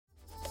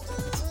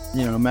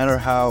no matter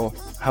how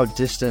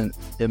distant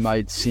it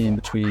might seem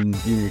between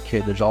you and your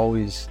kid, there's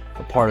always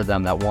a part of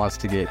them that wants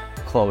to get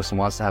close and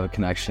wants to have a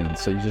connection.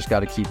 So you just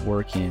got to keep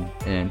working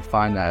and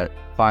find that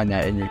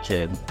in your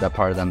kid, that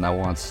part of them that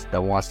wants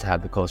to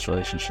have the close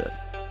relationship.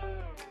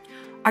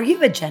 Are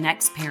you a Gen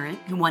X parent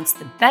who wants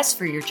the best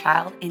for your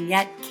child and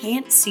yet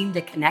can't seem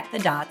to connect the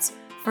dots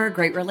for a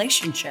great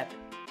relationship?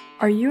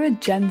 Are you a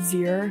Gen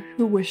Zer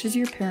who wishes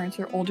your parents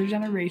or older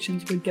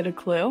generations would get a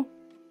clue?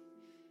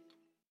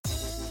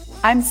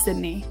 I'm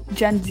Sydney,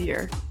 Gen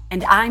Zer.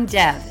 And I'm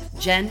Deb,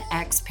 Gen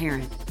X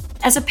parent.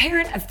 As a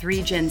parent of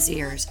 3 Gen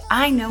Zers,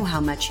 I know how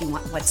much you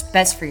want what's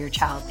best for your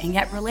child, and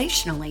yet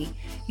relationally,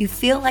 you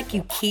feel like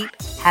you keep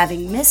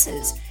having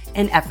misses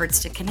in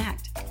efforts to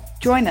connect.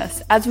 Join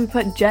us as we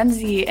put Gen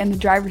Z in the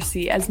driver's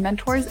seat as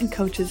mentors and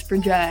coaches for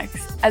Gen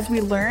X, as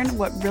we learn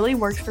what really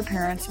works for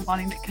parents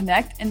wanting to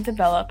connect and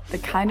develop the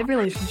kind of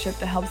relationship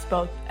that helps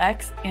both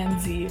X and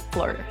Z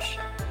flourish.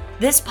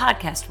 This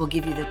podcast will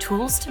give you the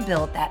tools to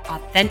build that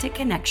authentic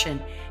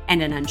connection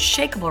and an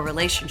unshakable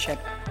relationship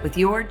with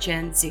your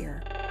Gen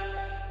Zer.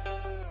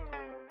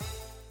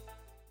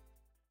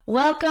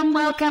 Welcome,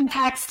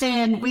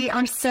 Paxton. We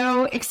are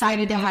so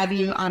excited to have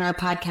you on our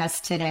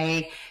podcast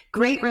today.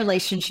 Great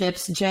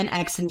relationships, Gen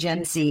X and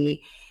Gen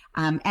Z.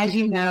 As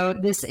you know,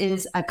 this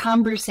is a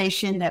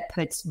conversation that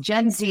puts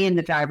Gen Z in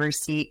the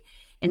driver's seat.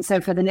 And so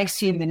for the next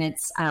few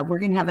minutes, we're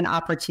going to have an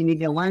opportunity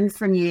to learn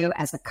from you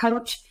as a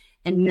coach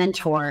and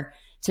mentor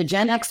to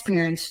Gen X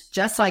parents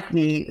just like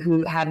me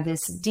who have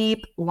this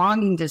deep,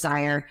 longing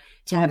desire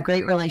to have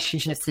great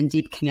relationships and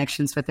deep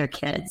connections with their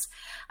kids.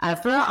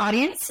 For our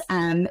audience,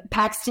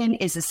 Paxton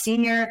is a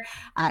senior.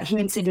 He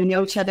and Sydney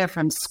know each other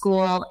from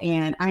school,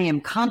 and I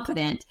am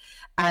confident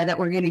that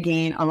we're going to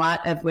gain a lot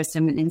of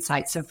wisdom and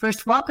insight. So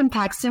first, welcome,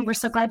 Paxton. We're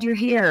so glad you're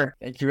here.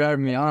 Thank you for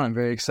having me on. I'm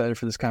very excited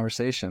for this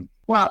conversation.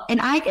 Well, and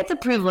I get the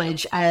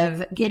privilege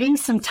of getting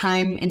some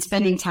time and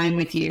spending time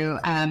with you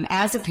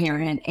as a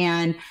parent.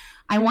 And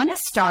I want to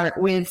start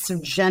with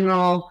some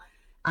general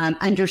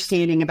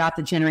understanding about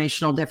the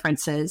generational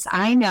differences.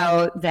 I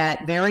know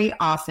that very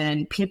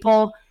often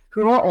people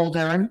who are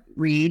older,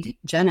 read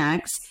Gen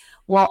X,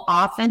 will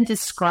often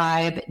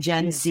describe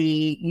Gen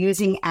Z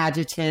using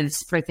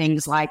adjectives for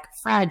things like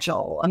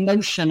fragile,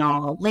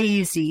 emotional,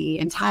 lazy,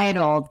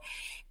 entitled.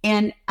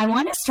 And I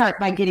want to start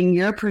by getting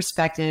your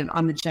perspective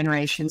on the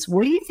generations.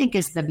 What do you think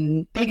is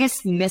the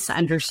biggest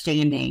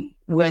misunderstanding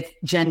with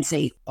Gen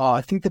Z?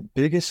 I think the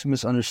biggest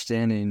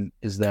misunderstanding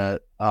is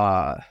that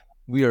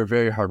we are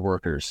very hard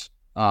workers.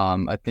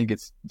 I think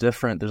it's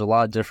different. There's a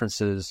lot of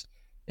differences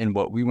in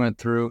what we went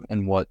through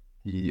and what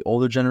the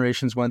older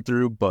generations went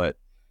through, but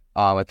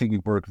I think we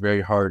work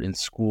very hard in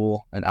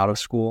school and out of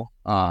school.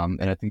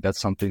 And I think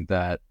that's something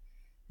that,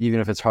 even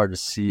if it's hard to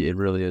see, it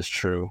really is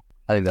true.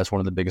 I think that's one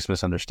of the biggest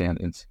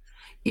misunderstandings.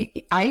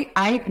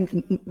 I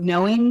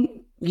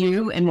knowing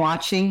you and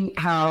watching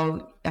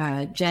how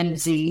Gen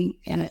Z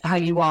and how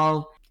you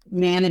all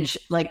manage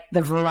like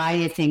the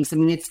variety of things. I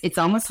mean, it's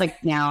almost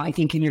like now, I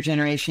think in your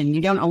generation,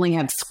 you don't only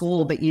have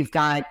school, but you've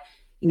got,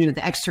 the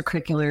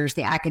extracurriculars,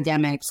 the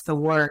academics, the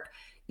work.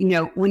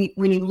 When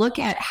you look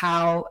at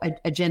how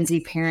a Gen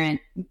Z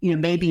parent,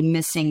 may be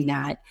missing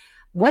that,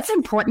 what's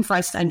important for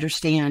us to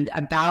understand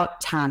about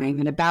time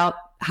and about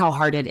how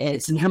hard it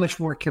is and how much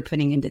work you're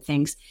putting into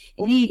things?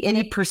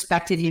 Any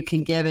perspective you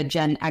can give a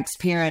Gen X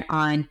parent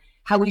on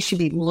how we should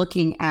be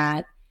looking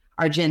at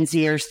our Gen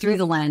Zers through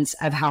the lens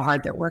of how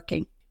hard they're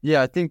working?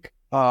 Yeah, I think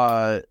it's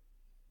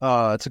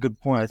a good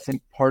point. I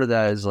think part of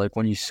that is like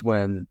when you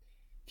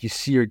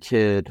see your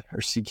kid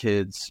or see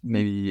kids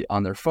maybe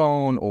on their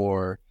phone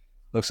or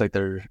looks like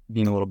they're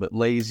being a little bit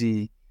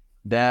lazy,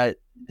 that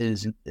can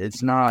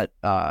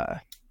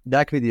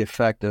be the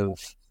effect of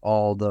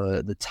all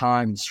the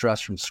time and stress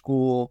from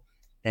school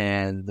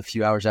and the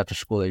few hours after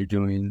school that you're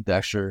doing the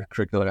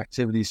extracurricular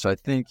activities. So I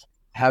think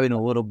having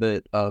a little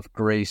bit of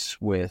grace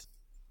with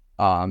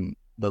the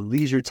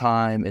leisure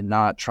time and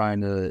not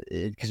trying to,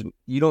 because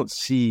you don't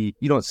see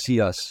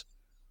us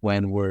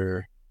when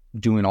we're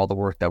doing all the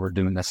work that we're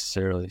doing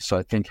necessarily. So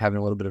I think having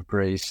a little bit of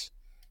grace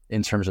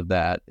in terms of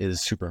that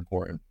is super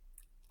important.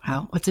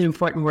 Wow, what's an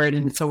important word,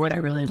 and it's a word I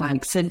really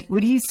like. So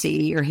what do you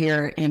see or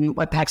hear in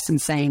what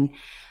Paxton's saying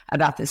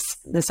about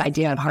this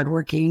idea of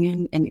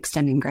hardworking and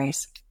extending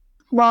grace?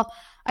 Well,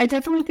 I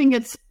definitely think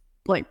it's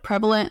like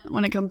prevalent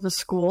when it comes to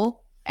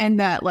school, and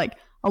that like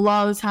a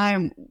lot of the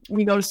time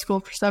we go to school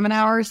for 7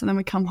 hours and then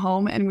we come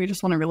home and we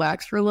just want to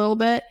relax for a little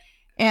bit.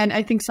 And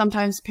I think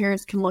sometimes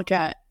parents can look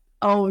at,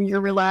 oh,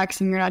 you're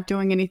relaxed and you're not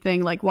doing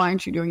anything. Like, why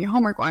aren't you doing your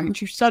homework? Why aren't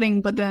you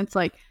studying? But then it's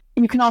like,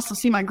 you can also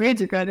see my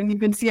grades are good and you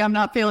can see I'm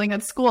not failing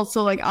at school.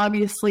 So like,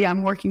 obviously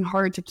I'm working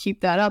hard to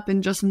keep that up.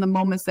 And just in the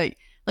moments that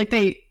like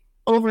they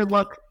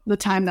overlook the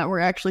time that we're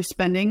actually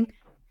spending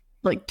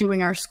like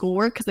doing our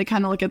schoolwork, because they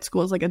kind of look at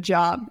school as like a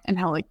job and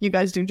how like you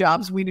guys do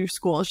jobs, we do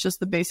school. It's just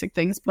the basic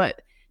things,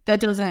 but that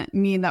doesn't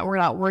mean that we're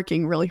not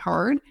working really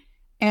hard.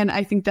 And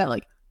I think that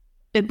like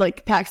it,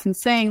 like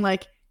Paxton's saying,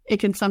 like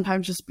it can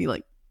sometimes just be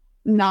like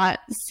not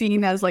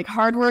seen as like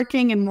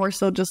hardworking and more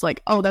so just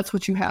like, oh, that's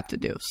what you have to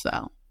do.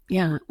 So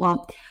Yeah.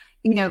 Well,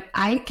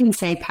 I can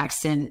say,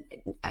 Paxton,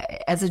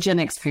 as a Gen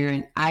X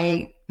parent,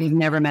 I have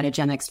never met a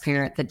Gen X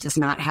parent that does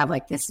not have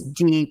like this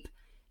deep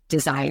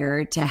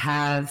desire to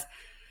have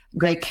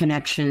great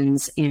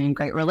connections and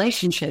great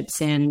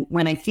relationships. And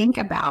when I think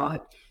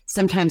about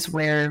sometimes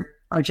where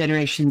our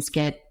generations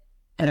get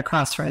at a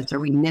crossroads or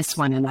we miss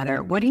one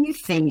another, what do you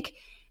think,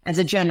 as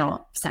a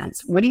general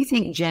sense, what do you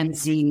think Gen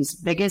Z's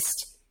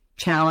biggest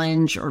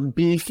challenge or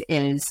beef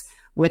is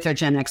with our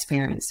Gen X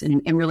parents?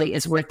 And really,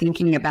 as we're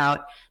thinking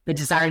about the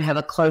desire to have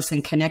a close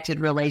and connected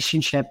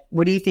relationship,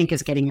 what do you think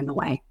is getting in the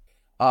way?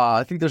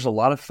 I think there's a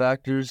lot of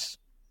factors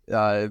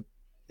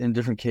in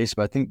different cases,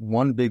 but I think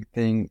one big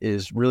thing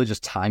is really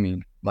just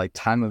timing, like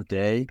time of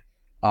day.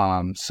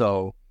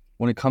 So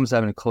when it comes to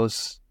having a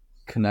close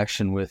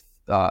connection with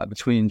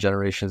between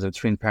generations,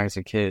 between parents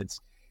and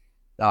kids,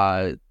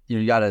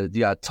 you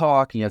gotta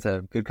talk and you have to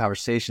have good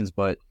conversations,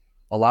 but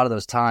a lot of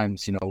those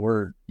times,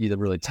 we're either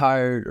really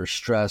tired or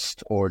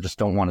stressed or just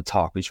don't want to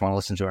talk. We just want to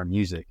listen to our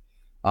music.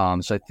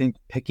 So I think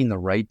picking the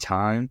right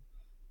time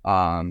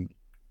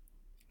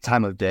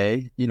of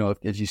day,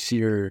 if you see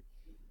your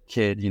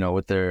kid,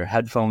 with their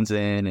headphones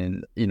in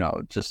and,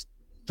 just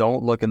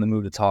don't look in the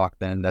mood to talk,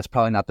 then that's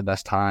probably not the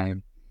best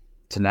time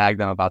to nag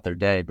them about their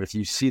day. But if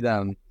you see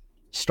them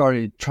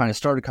trying to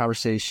start a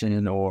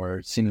conversation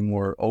or seeming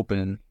more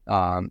open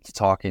to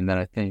talking, then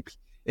I think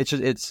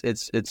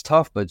it's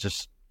tough, but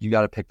just you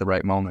got to pick the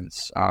right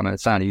moments. And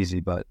it's not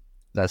easy, but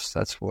that's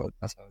how it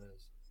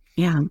is.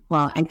 Yeah.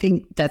 Well, I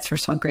think that's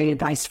first of all great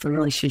advice for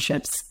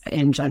relationships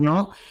in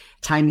general.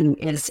 Timing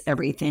is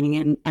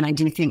everything. And I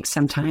do think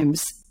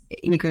sometimes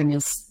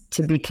eagerness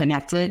to be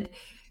connected,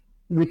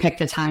 we pick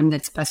the time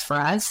that's best for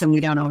us and we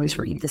don't always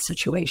read the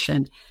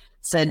situation.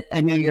 So I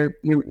know you're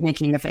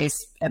making a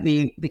face at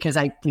me because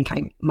I think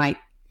I might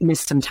miss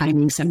some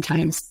timing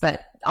sometimes.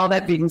 But all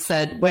that being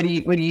said, what do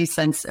you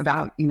sense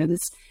about,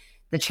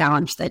 the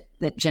challenge that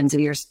Gen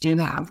Zers do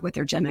have with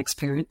their Gen X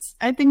parents?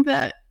 I think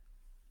that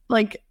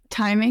like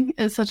timing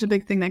is such a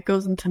big thing that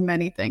goes into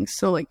many things.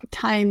 So like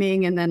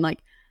timing and then like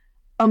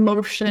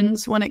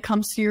emotions when it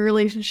comes to your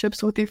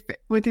relationships with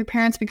your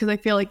parents, because I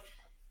feel like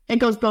it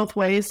goes both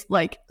ways.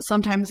 Like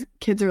sometimes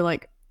kids are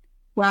like,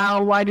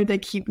 wow, why do they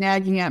keep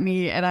nagging at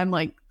me? And I'm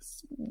like,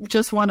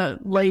 just want to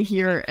lay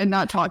here and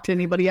not talk to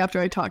anybody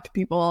after I talk to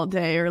people all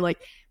day. Or like,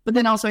 but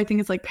then also I think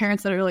it's like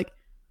parents that are like,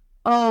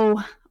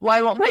 oh, why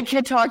won't my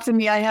kid talk to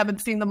me? I haven't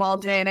seen them all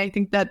day. And I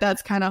think that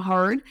that's kind of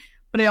hard.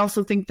 But I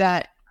also think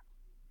that,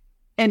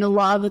 and a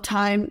lot of the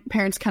time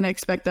parents kind of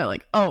expect that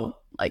like, oh,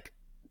 like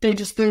they're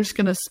just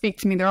going to speak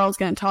to me. They're always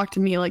going to talk to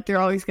me. Like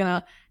they're always going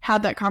to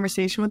have that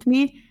conversation with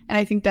me. And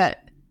I think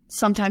that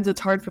sometimes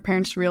it's hard for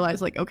parents to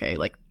realize like, okay,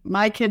 like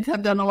my kids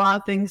have done a lot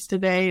of things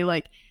today.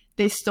 Like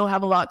they still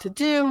have a lot to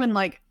do. And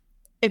like,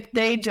 if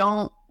they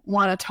don't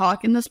want to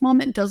talk in this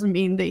moment, doesn't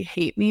mean they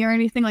hate me or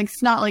anything. Like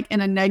it's not like in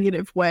a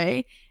negative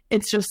way.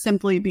 It's just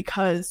simply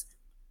because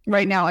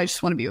right now I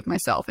just want to be with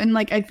myself. And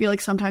like, I feel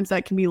like sometimes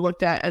that can be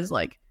looked at as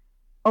like,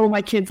 oh,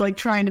 my kid's like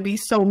trying to be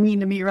so mean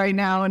to me right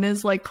now and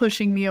is like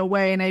pushing me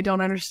away and I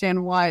don't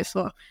understand why.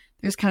 So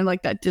there's kind of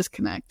like that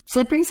disconnect. So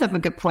it brings up a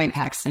good point,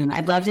 Paxton.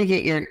 I'd love to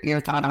get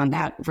your thought on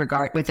that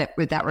regard with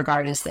that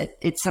regard is that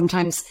it's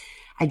sometimes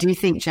I do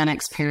think Gen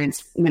X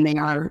parents, when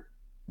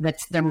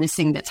they're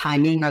missing the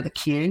timing or the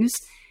cues,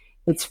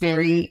 it's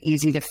very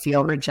easy to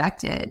feel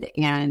rejected.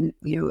 And,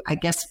 I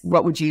guess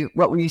what would you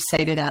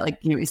say to that? Like,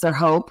 is there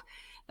hope?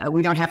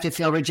 We don't have to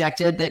feel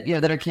rejected that,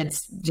 that our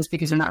kids, just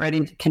because they're not ready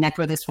to connect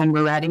with us when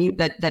we're ready,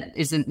 that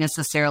isn't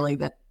necessarily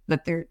that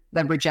they're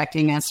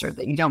rejecting us or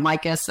that you don't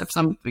like us of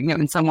some,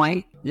 in some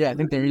way. Yeah, I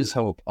think there is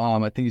hope.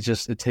 I think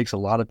it takes a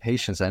lot of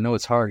patience. I know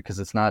it's hard because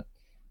it's not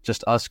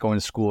just us going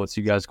to school. It's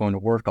you guys going to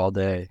work all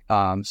day.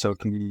 So it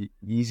can be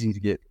easy to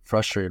get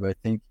frustrated, but I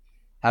think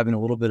having a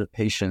little bit of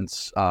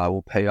patience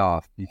will pay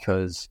off,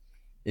 because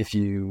if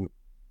you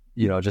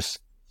just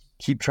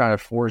keep trying to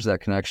forge that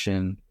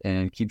connection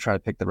and keep trying to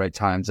pick the right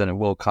times, then it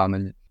will come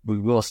and we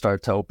will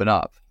start to open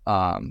up.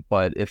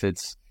 But if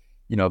it's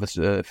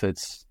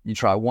you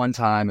try one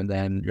time and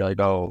then you're like,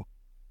 oh,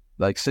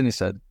 like Sydney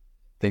said,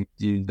 think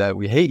that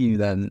we hate you,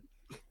 then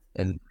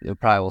and it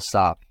probably will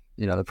stop.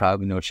 There'll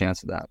probably be no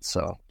chance of that.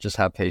 So just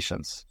have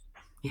patience.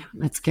 Yeah,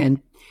 that's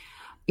good.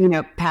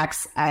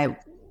 Pax,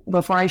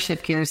 before I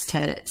shift gears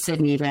to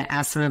Sydney to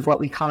ask sort of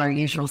what we call our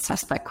usual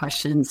suspect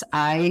questions,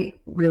 I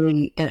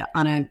really,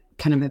 on a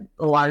kind of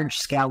a large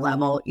scale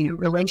level,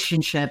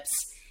 relationships,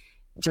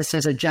 just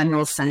as a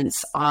general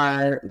sense,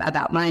 are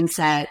about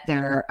mindset,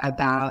 they're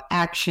about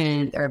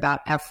action, they're about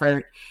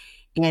effort.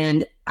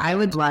 And I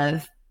would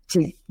love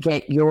to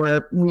get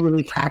your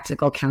really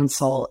practical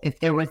counsel if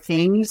there were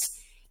things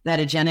that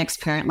a Gen X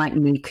parent like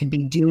me could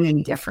be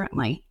doing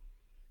differently.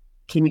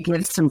 Can you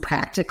give some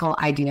practical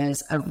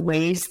ideas of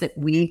ways that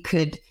we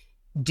could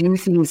do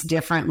things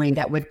differently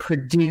that would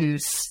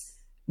produce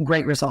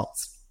great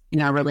results in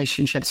our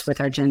relationships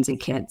with our Gen Z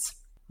kids?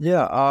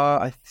 Yeah,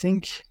 I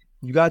think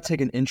you got to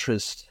take an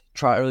interest,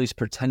 try or at least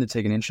pretend to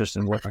take an interest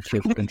in what our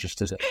kids are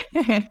interested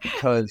in.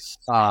 Because,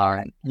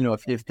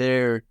 if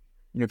they're,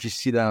 if you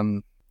see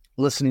them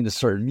listening to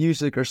certain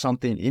music or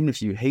something, even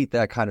if you hate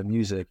that kind of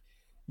music,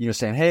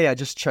 saying, hey, I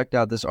just checked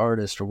out this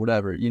artist or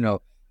whatever,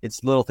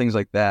 it's little things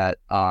like that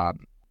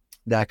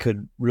that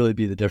could really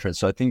be the difference.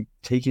 So I think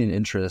taking an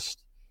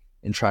interest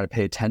in trying to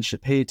pay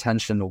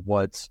attention to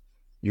what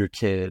your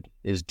kid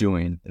is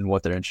doing and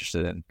what they're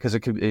interested in, because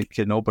it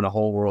can open a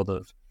whole world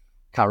of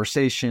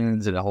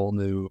conversations and a whole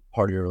new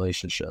part of your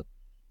relationship.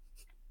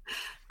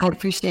 I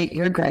appreciate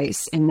your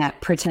grace in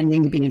that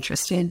pretending to be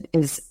interested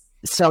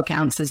still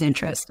counts as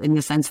interest, in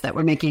the sense that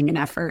we're making an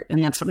effort.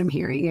 And that's what I'm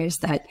hearing, is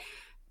that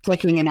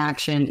clicking in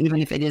action,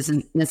 even if it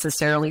isn't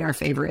necessarily our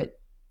favorite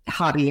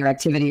hobby or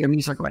activity or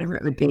music or whatever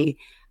it would be,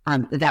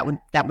 that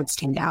would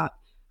stand out.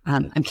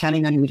 I'm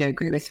counting on you to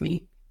agree with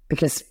me,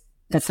 because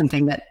that's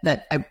something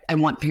that I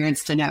want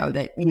parents to know,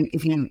 that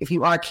if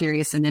you are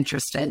curious and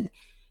interested,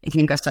 it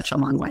can go such a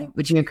long way.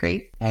 Would you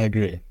agree? I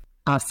agree.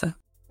 Awesome.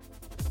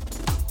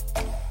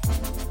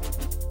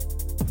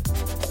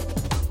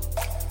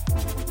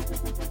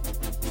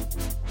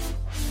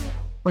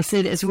 Well,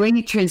 Sid, as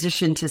we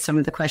transition to some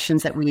of the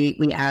questions that we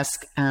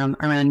ask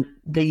around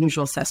the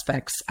usual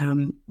suspects,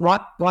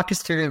 walk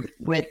us through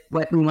what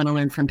we want to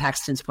learn from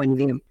Paxton's point of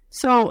view.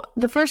 So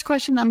the first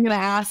question I'm going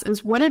to ask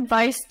is, what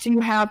advice do you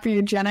have for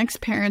your Gen X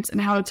parents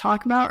and how to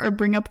talk about or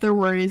bring up their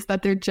worries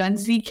that their Gen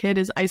Z kid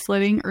is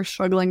isolating or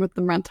struggling with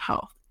the mental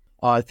health?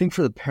 I think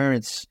for the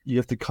parents, you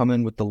have to come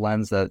in with the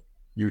lens that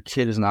your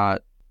kid is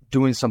not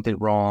doing something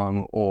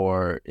wrong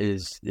or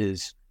is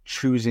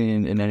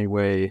choosing in any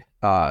way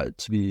to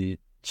be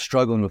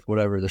struggling with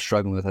whatever they're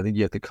struggling with. I think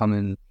you have to come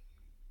in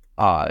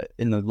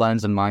the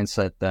lens and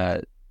mindset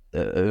that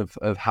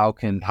of how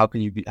can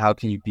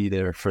you be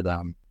there for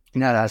them.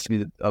 And that has to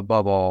be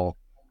above all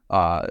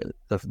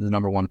the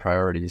number one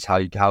priority, is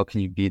how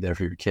can you be there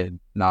for your kid,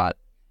 not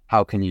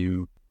how can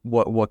you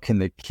what can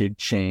the kid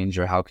change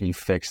or how can you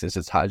fix this.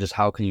 It's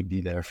how can you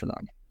be there for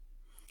them.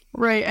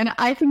 Right. And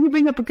I think you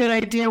bring up a good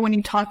idea when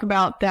you talk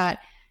about that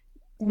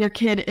your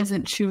kid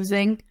isn't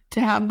choosing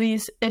to have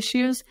these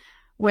issues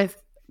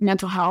with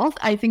mental health.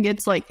 I think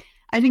it's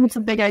a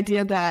big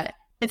idea that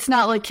it's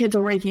not like kids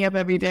are waking up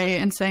every day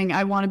and saying,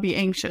 I want to be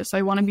anxious,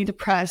 I want to be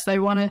depressed, I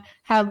want to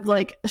have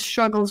like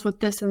struggles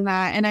with this and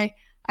that. And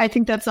I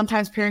think that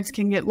sometimes parents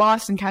can get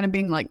lost in kind of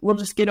being like, we'll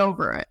just get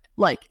over it.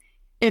 Like,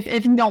 if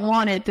you don't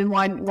want it, then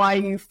why are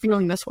you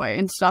feeling this way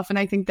and stuff? And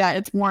I think that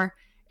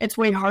it's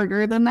way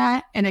harder than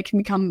that. And it can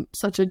become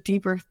such a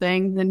deeper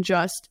thing than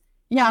just,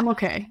 yeah, I'm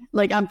okay.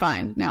 Like, I'm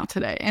fine now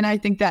today. And I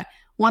think that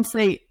once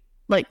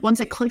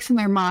it clicks in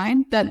their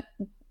mind that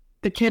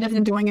the kid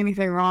isn't doing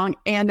anything wrong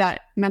and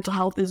that mental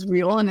health is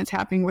real and it's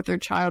happening with their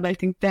child, I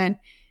think then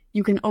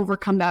you can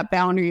overcome that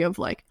boundary of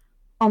like,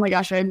 oh my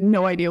gosh, I have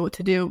no idea what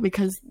to do.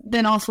 Because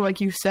then also, like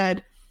you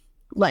said,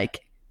 like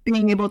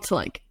being able to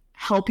like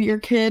help your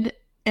kid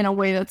in a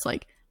way that's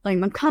like letting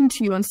them come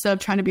to you instead of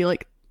trying to be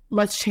like,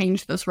 let's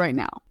change this right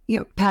now.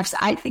 Perhaps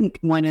I think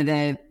one of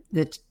the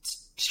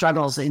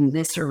struggles in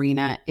this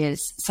arena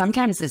is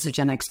sometimes as a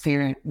Gen X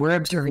parent, we're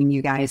observing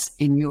you guys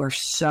and you are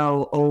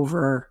so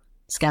over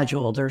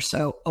scheduled or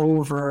so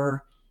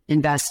over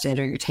invested,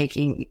 or you're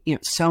taking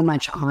so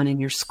much on in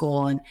your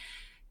school. And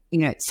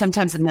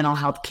sometimes the mental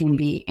health can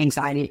be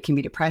anxiety, it can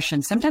be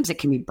depression, sometimes it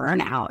can be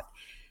burnout.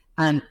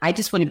 I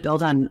just want to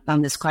build on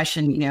this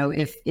question.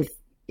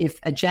 If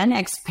a Gen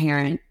X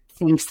parent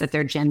thinks that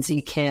their Gen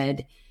Z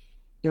kid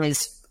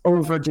is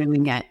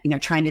overdoing it,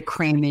 trying to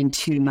cram in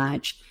too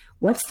much,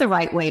 what's the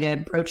right way to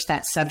broach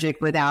that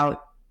subject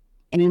without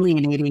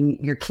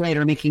alienating your kid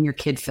or making your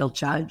kid feel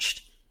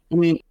judged?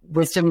 Any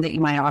wisdom that you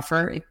might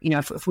offer,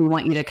 if we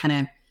want you to kind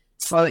of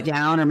slow it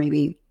down or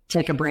maybe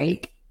take a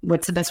break,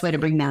 what's the best way to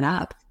bring that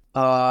up?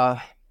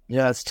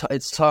 Yeah,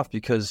 it's tough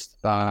because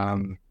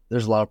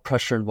there's a lot of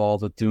pressure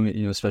involved with doing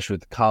it, especially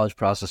with the college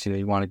process.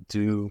 You want to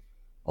do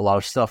a lot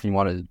of stuff and you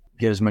want to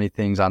get as many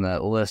things on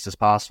that list as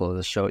possible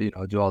to show,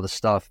 do all this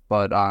stuff.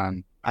 But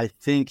I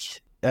think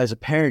as a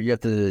parent,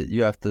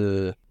 you have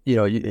to,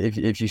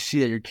 if you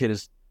see that your kid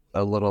is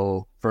a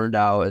little burned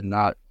out and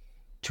not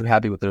too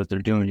happy with what they're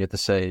doing, you have to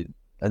say,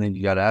 I think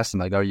you got to ask them,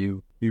 like, are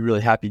you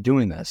really happy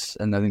doing this?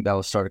 And I think that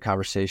will start a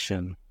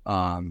conversation.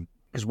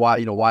 Because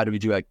why do we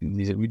do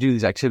these? We do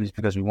these activities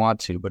because we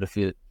want to, but if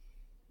you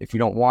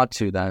don't want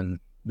to, then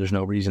there's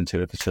no reason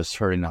to if it's just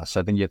hurting us. So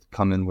I think you have to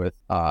come in with,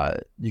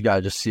 you got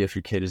to just see if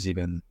your kid is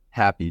even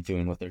happy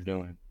doing what they're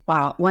doing.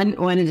 Wow. One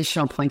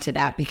additional point to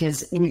that,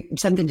 because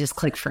something just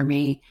clicked for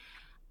me.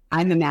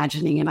 I'm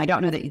imagining, and I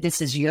don't know that this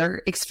is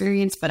your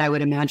experience, but I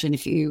would imagine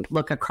if you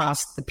look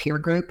across the peer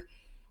group,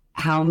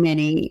 how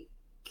many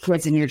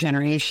kids in your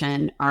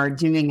generation are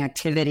doing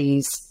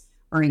activities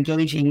or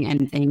engaging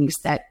in things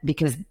that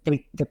because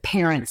the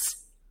parents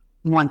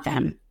want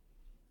them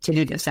to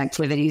do those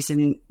activities.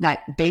 And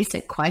that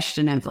basic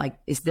question of like,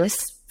 is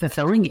this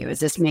fulfilling you? Is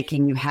this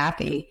making you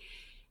happy?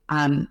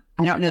 I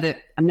don't know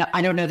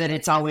that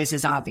it's always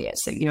as obvious.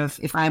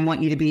 If I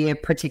want you to be a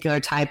particular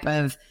type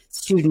of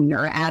student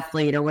or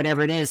athlete or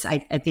whatever it is, I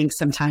think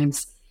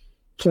sometimes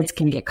kids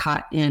can get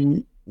caught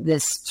in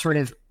this sort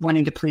of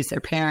wanting to please their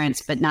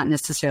parents, but not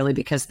necessarily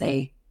because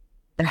they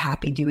they're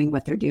happy doing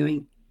what they're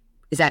doing.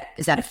 Is that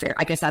a fair?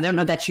 I guess I don't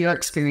know that's your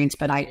experience,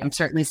 but I'm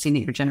certainly seeing it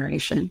in your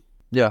generation.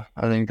 Yeah,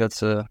 I think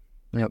that's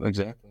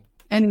exactly.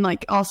 And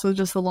like also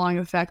just along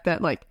the fact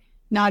that like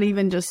not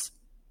even just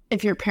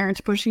if your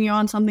parents pushing you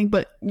on something,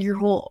 but your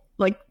whole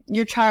like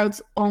your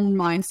child's own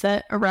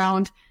mindset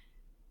around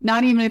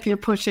not even if you're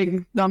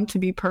pushing them to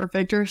be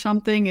perfect or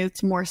something,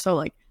 it's more so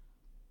like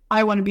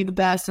I want to be the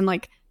best, and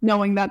like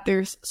knowing that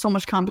there's so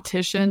much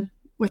competition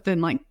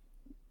within like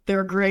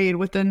their grade,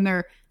 within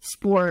their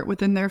sport,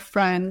 within their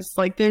friends.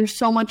 Like there's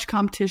so much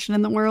competition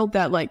in the world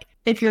that like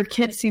if your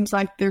kid seems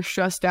like they're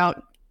stressed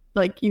out,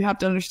 like you have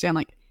to understand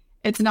like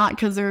it's not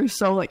because they're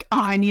so like,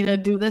 oh, I need to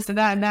do this and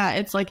that and that.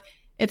 It's like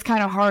it's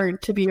kind of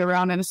hard to be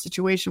around in a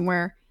situation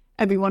where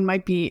everyone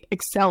might be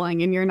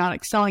excelling and you're not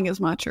excelling as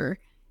much,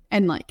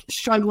 and like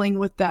struggling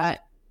with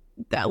that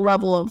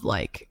level of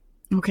like,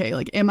 okay,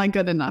 like am I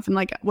good enough? And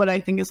like what I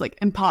think is like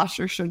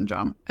imposter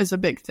syndrome is a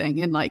big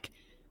thing, and like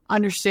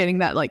understanding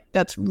that like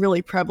that's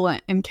really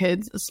prevalent in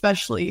kids,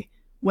 especially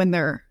when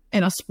they're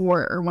in a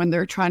sport or when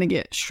they're trying to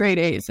get straight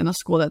A's in a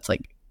school that's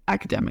like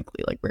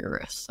academically like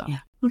rigorous. So. Yeah.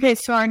 Okay,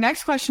 so our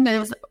next question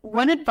is,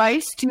 what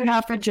advice do you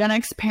have for Gen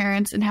X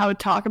parents and how to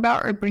talk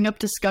about or bring up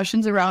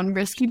discussions around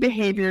risky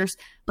behaviors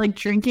like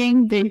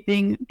drinking,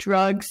 vaping,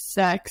 drugs,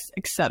 sex,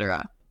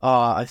 etc.?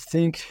 I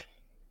think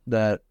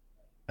that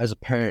as a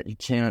parent, you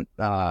can't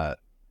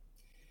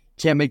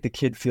make the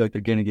kid feel like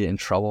they're going to get in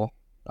trouble.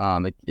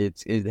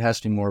 It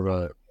has to be more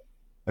of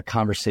a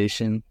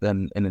conversation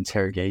than an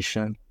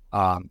interrogation.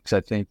 Because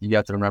I think you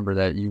have to remember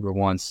that you were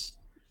once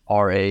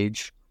our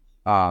age.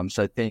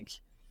 So I think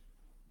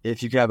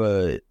if you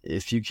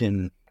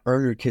can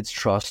earn your kid's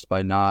trust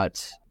by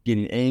not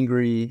getting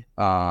angry,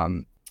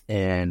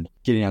 and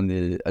getting on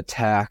the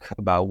attack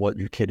about what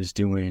your kid is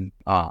doing,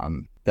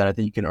 then I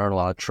think you can earn a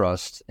lot of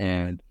trust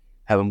and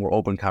have a more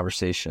open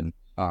conversation,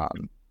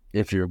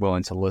 if you're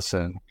willing to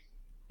listen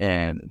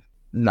and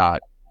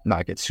not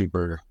get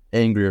super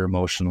angry or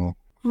emotional.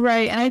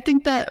 Right. And I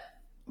think that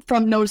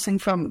from noticing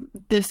from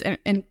this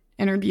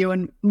interview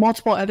and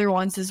multiple other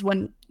ones is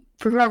when,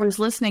 for whoever's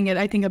listening,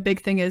 I think a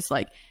big thing is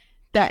like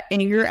that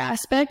anger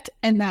aspect,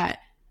 and that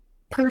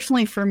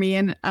personally for me,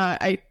 and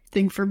I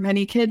think for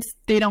many kids,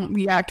 they don't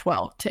react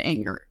well to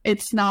anger.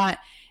 It's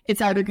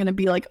either going to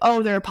be like,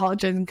 oh, they're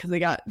apologizing because they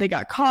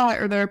got caught,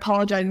 or they're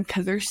apologizing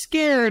because they're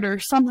scared or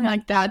something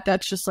like that.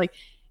 That's just like,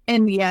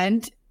 in the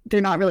end,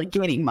 they're not really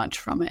gaining much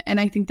from it. And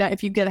I think that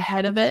if you get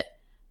ahead of it,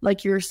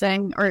 like you were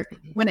saying, or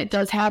when it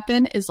does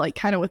happen, is like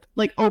kind of with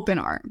like open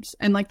arms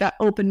and like that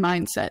open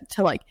mindset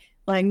to like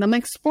letting them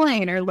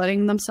explain or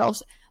letting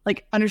themselves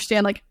like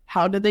understand like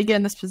how did they get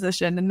in this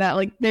position, and that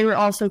like they were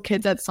also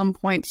kids at some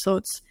point.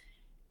 So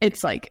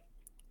it's like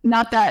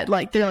not that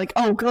like they're like,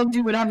 oh, go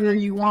do whatever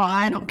you want,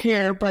 I don't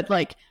care, but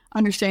like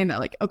understanding that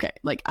like, okay,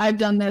 like I've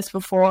done this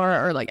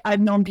before, or like I've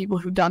known people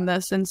who've done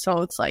this, and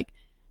so it's like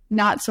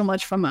not so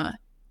much from a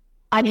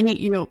I hate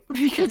you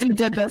because you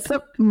did this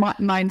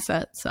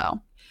mindset. So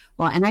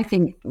well, and I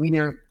think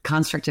your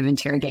constructive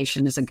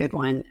interrogation is a good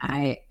one.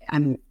 I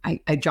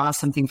draw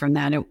something from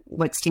that.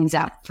 What stands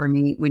out for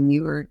me when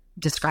you were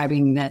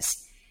describing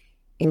this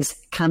is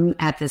come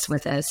at this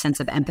with a sense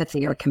of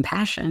empathy or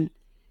compassion.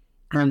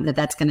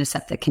 That's going to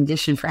set the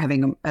condition for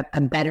having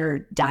a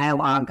better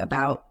dialogue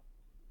about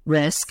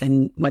risk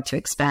and what to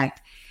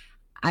expect.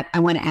 I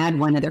want to add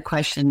one other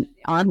question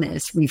on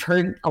this. We've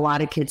heard a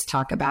lot of kids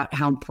talk about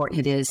how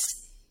important it is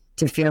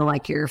to feel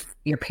like your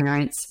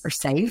parents are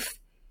safe,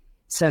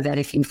 so that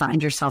if you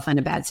find yourself in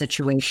a bad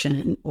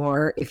situation,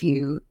 or if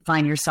you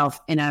find yourself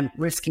in a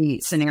risky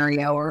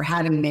scenario or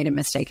having made a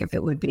mistake, if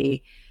it would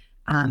be,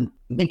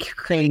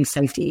 creating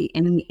safety.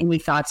 Any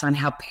thoughts on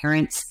how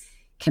parents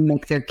can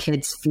make their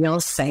kids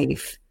feel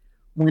safe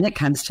when it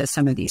comes to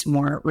some of these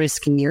more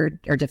risky or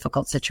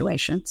difficult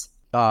situations?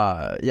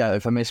 Yeah,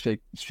 if I may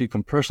speak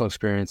from personal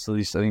experience, at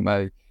least I think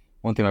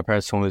one thing my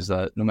parents told me is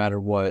that no matter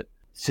what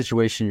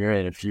situation you're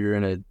in, if you're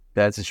in a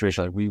bad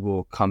situation, like we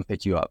will come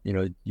pick you up. You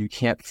know, you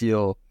can't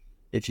feel,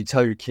 if you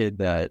tell your kid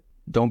that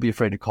don't be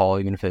afraid to call,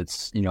 even if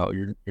it's, you know,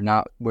 you're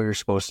not where you're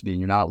supposed to be and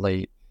you're not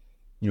late,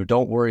 you know,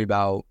 don't worry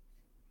about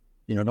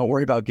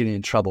getting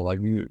in trouble. Like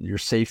you're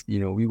safe, you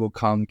know, we will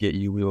come get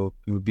you. We will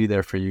be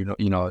there for you.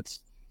 You know,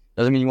 it's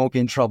doesn't mean you won't get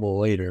in trouble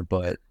later,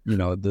 but you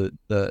know, the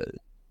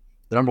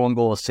number one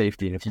goal is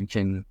safety. And if you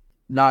can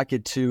not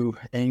get too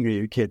angry at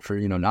your kid for,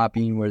 you know, not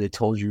being where they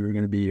told you were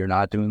going to be or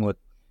not doing what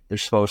they're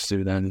supposed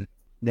to, then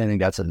I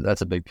think that's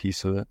a big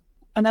piece of it.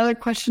 Another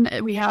question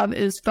that we have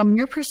is, from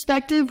your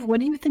perspective, what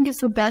do you think is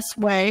the best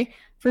way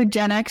for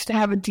Gen X to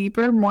have a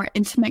deeper, more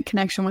intimate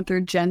connection with their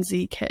Gen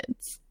Z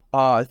kids?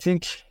 I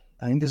think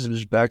this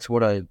is back to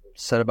what I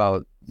said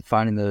about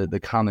finding the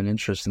common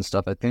interests and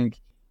stuff. I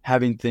think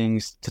having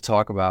things to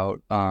talk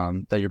about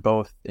that you're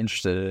both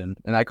interested in,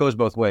 and that goes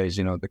both ways.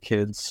 You know, the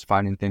kids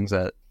finding things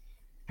that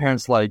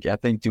parents like. I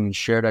think doing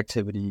shared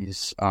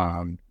activities.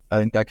 I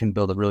think that can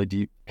build a really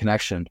deep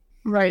connection.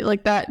 Right,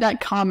 like that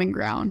common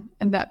ground,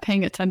 and that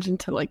paying attention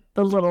to like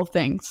the little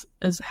things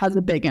has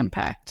a big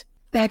impact.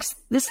 Bex,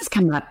 this has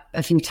come up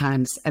a few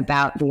times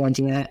about the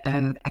idea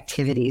of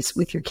activities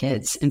with your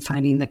kids and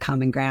finding the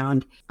common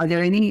ground. Are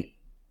there any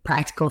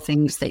practical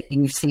things that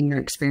you've seen or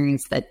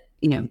experienced that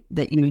you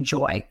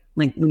enjoy?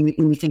 Like when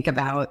you think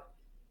about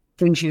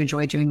things you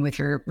enjoy doing with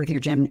your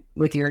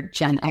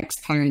Gen X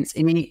parents,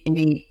 in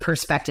any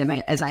perspective,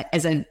 as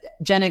a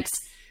Gen X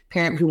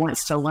parent who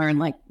wants to learn,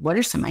 like, what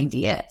are some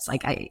ideas?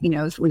 Like,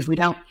 if we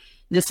don't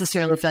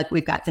necessarily feel like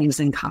we've got things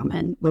in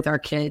common with our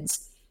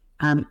kids,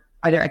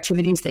 are there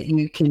activities that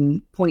you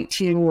can point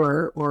to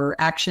or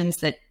actions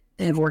that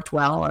have worked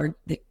well or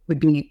that would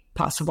be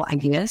possible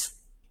ideas?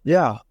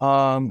 Yeah.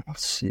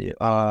 Let's see.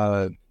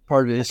 Part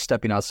of it is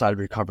stepping outside of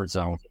your comfort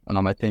zone. And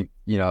I think,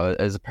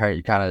 as a parent,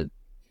 you kind of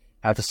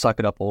have to suck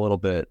it up a little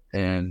bit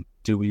and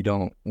do what you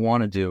don't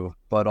want to do.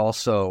 But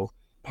also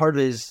part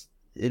of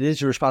it is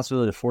your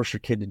responsibility to force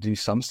your kid to do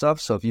some stuff.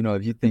 So if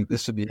you think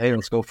this would be, hey,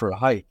 let's go for a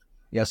hike,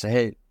 you gotta say,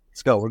 hey,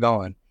 let's go, we're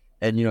going.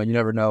 And, you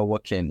never know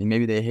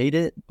maybe they hate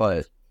it,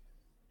 but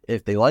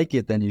if they like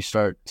it, then you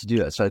start to do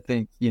that. So I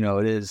think,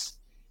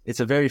 it's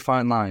a very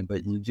fine line,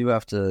 but you do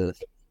have to,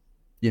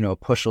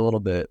 push a little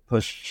bit,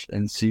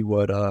 and see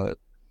what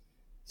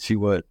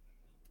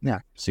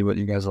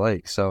you guys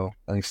like. So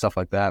I think stuff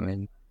like that,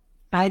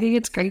 I think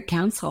it's great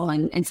counsel.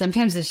 And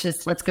sometimes it's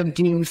just, let's go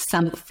do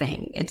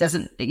something. It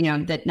doesn't,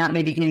 that not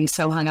maybe getting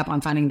so hung up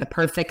on finding the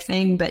perfect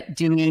thing, but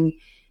doing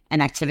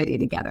an activity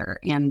together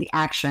and the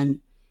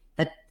action.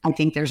 That I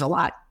think there's a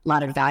lot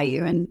of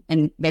value,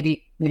 and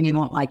maybe you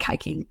won't like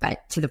hiking,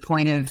 but to the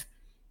point of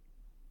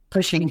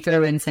pushing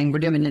through and saying, we're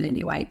doing it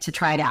anyway, to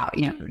try it out,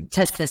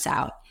 test this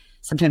out.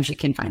 Sometimes you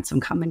can find some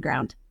common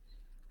ground,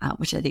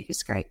 which I think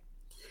is great.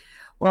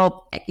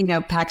 Well,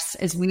 Pax,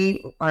 as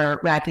we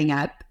are wrapping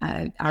up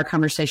our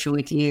conversation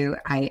with you,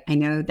 I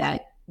know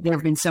that there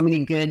have been so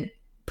many good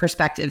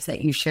perspectives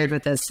that you've shared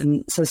with us.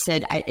 And so,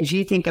 Sid, as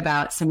you think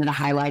about some of the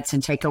highlights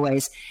and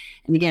takeaways,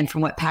 and again, from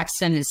what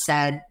Paxton has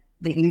said,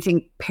 that you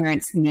think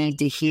parents need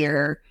to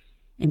hear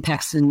in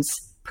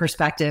Paxton's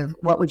perspective,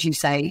 what would you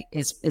say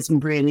is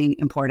really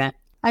important?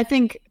 I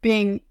think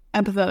being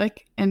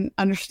empathetic and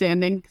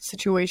understanding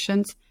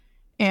situations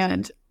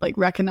and like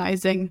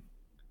recognizing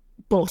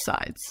both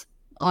sides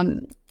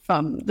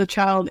from the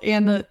child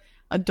and the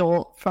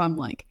adult, from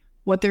like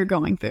what they're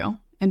going through,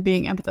 and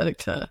being empathetic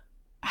to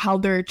how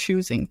they're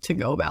choosing to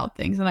go about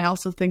things. And I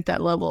also think that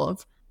level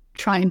of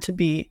trying to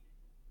be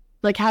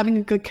like having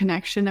a good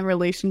connection and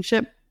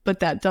relationship,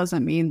 but that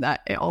doesn't mean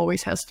that it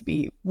always has to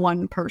be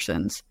one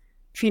person's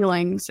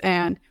feelings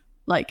and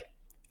like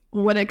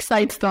what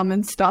excites them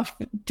and stuff.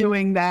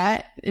 Doing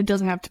that, it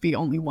doesn't have to be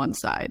only one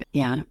side.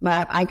 Yeah,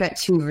 but I got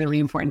two really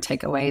important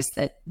takeaways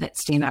that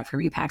stand out for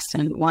me,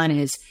 Paxton. One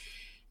is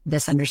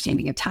this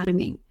understanding of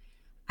timing.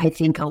 I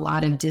think a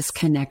lot of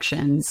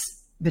disconnections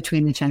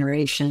between the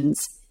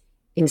generations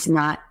is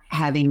not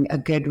having a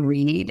good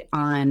read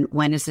on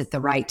when is it the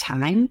right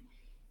time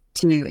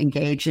to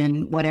engage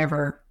in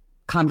whatever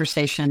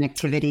conversation,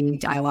 activity,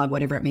 dialogue,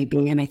 whatever it may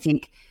be. And I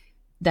think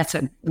that's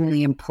a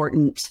really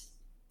important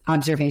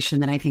observation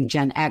that I think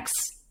Gen X,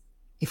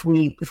 if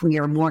we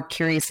are more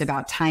curious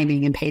about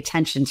timing and pay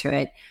attention to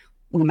it,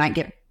 we might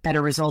get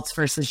better results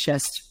versus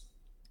just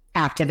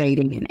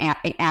activating and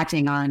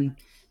acting on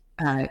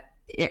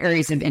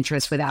areas of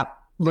interest without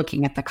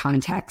looking at the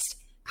context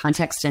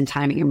and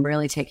timing, and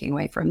really taking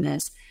away from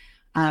this.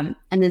 And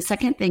the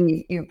second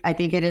thing, I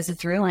think it is a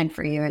through line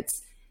for you.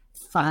 It's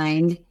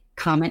find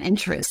common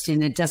interest.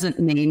 And it doesn't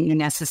mean you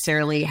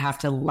necessarily have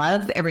to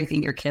love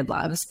everything your kid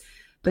loves,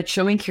 but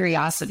showing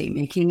curiosity,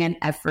 making an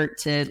effort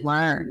to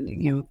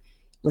learn,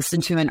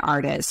 listen to an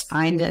artist,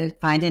 find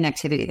an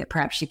activity that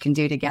perhaps you can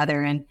do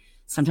together. And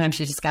sometimes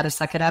you just got to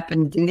suck it up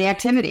and do the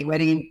activity,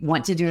 whether you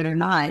want to do it or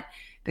not,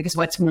 because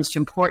what's most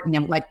important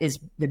and what is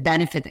the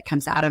benefit that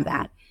comes out of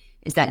that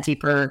is that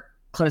deeper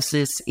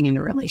closeness in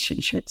a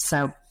relationship.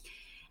 So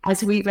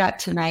as we wrap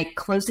tonight,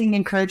 closing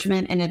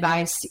encouragement and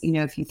advice,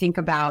 if you think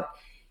about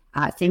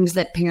things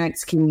that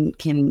parents can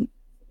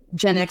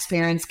Gen X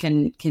parents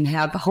can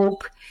have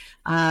hope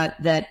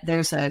that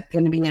there's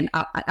going to be an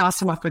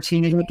awesome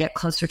opportunity to get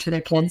closer to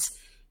their kids.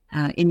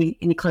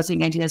 Any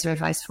closing ideas or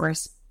advice for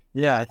us?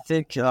 Yeah, I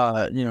think,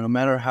 no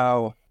matter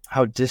how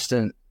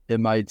distant it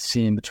might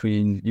seem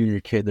between you and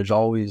your kid, there's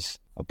always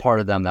a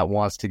part of them that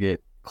wants to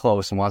get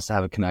close and wants to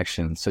have a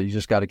connection. So you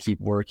just got to keep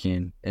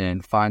working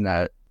and find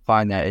that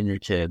in your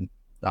kid,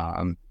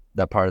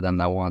 that part of them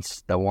that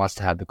wants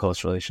to have the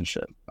close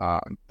relationship.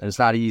 And it's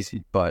not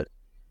easy, but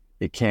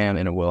it can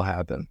and it will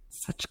happen.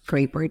 Such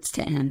great words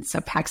to end.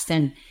 So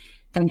Paxton,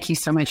 thank you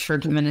so much for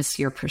giving us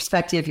your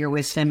perspective, your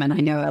wisdom. And I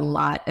know a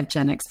lot of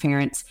Gen X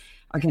parents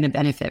are going to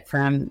benefit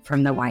from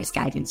the wise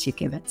guidance you've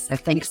given. So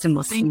thanks, and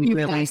we'll see you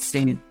really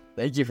soon.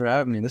 Thank you for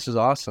having me. This is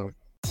awesome.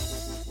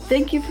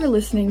 Thank you for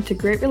listening to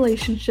Great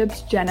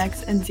Relationships Gen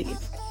X and Z.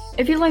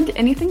 If you learned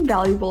anything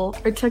valuable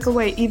or took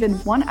away even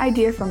one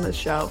idea from the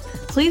show,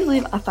 please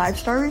leave a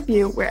 5-star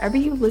review wherever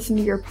you listen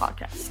to your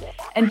podcast.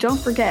 And don't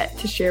forget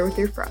to share with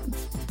your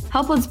friends.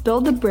 Help us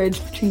build the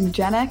bridge between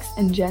Gen X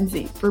and Gen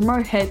Z for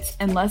more hits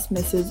and less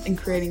misses in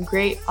creating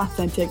great,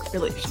 authentic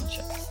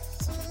relationships.